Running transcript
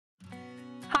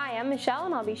Hi, I'm Michelle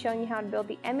and I'll be showing you how to build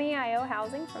the MEIO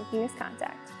housing from Phoenix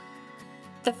Contact.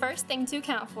 The first thing to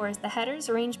account for is the headers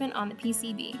arrangement on the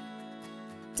PCB.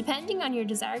 Depending on your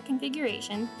desired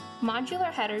configuration,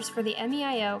 modular headers for the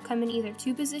MEIO come in either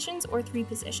 2 positions or 3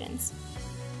 positions.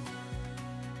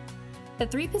 The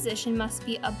 3 position must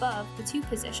be above the 2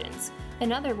 positions,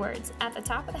 in other words, at the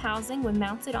top of the housing when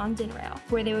mounted on DIN rail,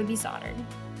 where they would be soldered.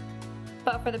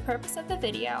 But for the purpose of the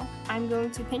video, I'm going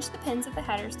to pinch the pins of the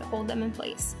headers to hold them in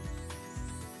place.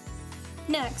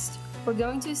 Next, we're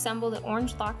going to assemble the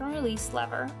orange lock and release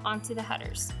lever onto the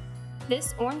headers.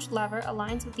 This orange lever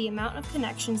aligns with the amount of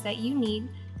connections that you need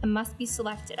and must be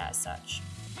selected as such.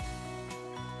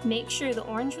 Make sure the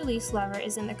orange release lever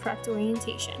is in the correct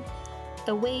orientation.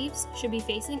 The waves should be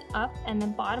facing up and the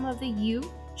bottom of the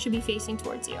U should be facing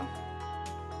towards you.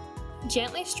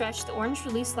 Gently stretch the orange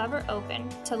release lever open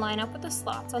to line up with the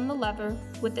slots on the lever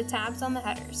with the tabs on the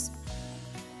headers.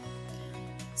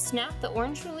 Snap the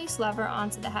orange release lever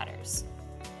onto the headers.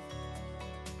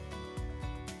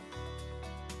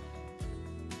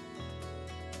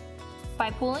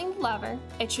 By pulling the lever,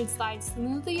 it should slide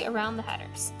smoothly around the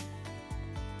headers.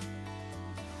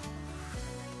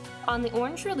 On the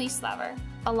orange release lever,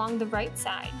 along the right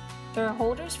side, there are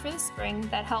holders for the spring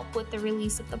that help with the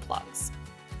release of the plugs.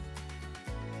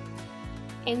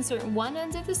 Insert one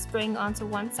end of the spring onto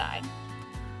one side.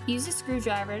 Use a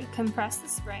screwdriver to compress the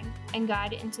spring and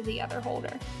guide it into the other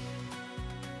holder.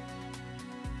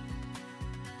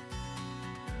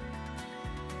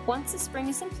 Once the spring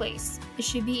is in place, it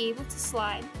should be able to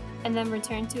slide and then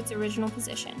return to its original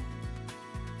position.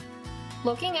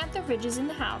 Looking at the ridges in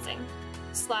the housing,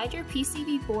 slide your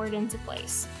PCB board into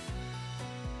place.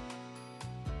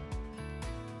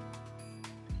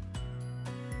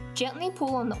 Gently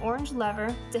pull on the orange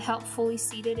lever to help fully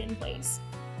seat it in place.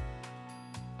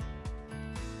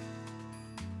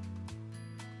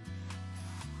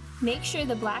 Make sure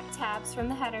the black tabs from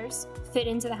the headers fit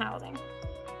into the housing.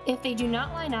 If they do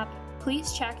not line up,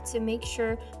 please check to make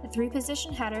sure the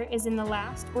 3-position header is in the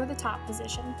last or the top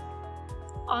position.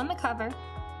 On the cover,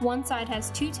 one side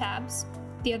has 2 tabs,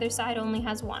 the other side only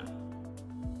has 1.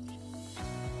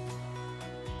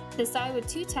 The side with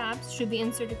 2 tabs should be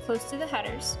inserted close to the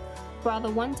headers, while the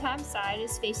 1-tab side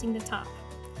is facing the top.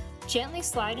 Gently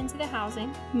slide into the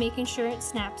housing, making sure it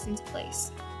snaps into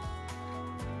place.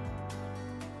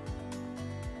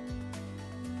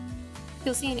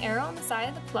 You'll see an arrow on the side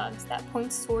of the plugs that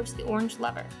points towards the orange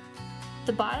lever.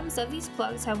 The bottoms of these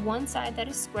plugs have one side that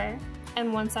is square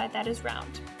and one side that is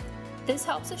round. This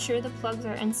helps assure the plugs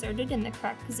are inserted in the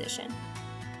correct position.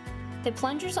 The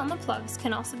plungers on the plugs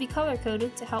can also be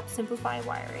color-coded to help simplify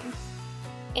wiring.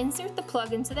 Insert the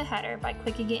plug into the header by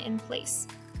clicking it in place.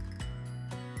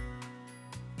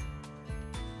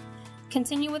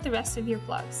 Continue with the rest of your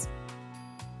plugs.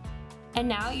 And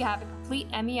now you have a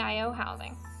complete MEIO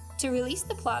housing. To release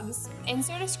the plugs,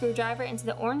 insert a screwdriver into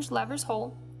the orange lever's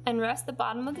hole and rest the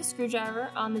bottom of the screwdriver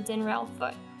on the DIN rail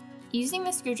foot, using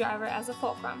the screwdriver as a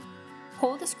fulcrum.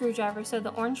 Hold the screwdriver so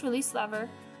the orange release lever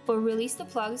will release the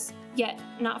plugs, yet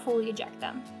not fully eject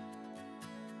them.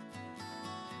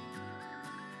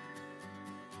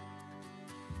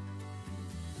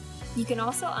 You can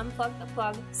also unplug the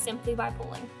plug simply by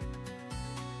pulling.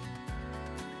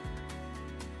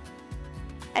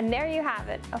 And there you have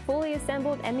it, a fully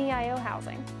assembled MEIO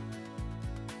housing.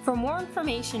 For more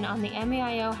information on the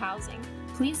MEIO housing,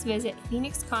 please visit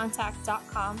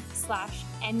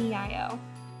phoenixcontact.com/MEIO.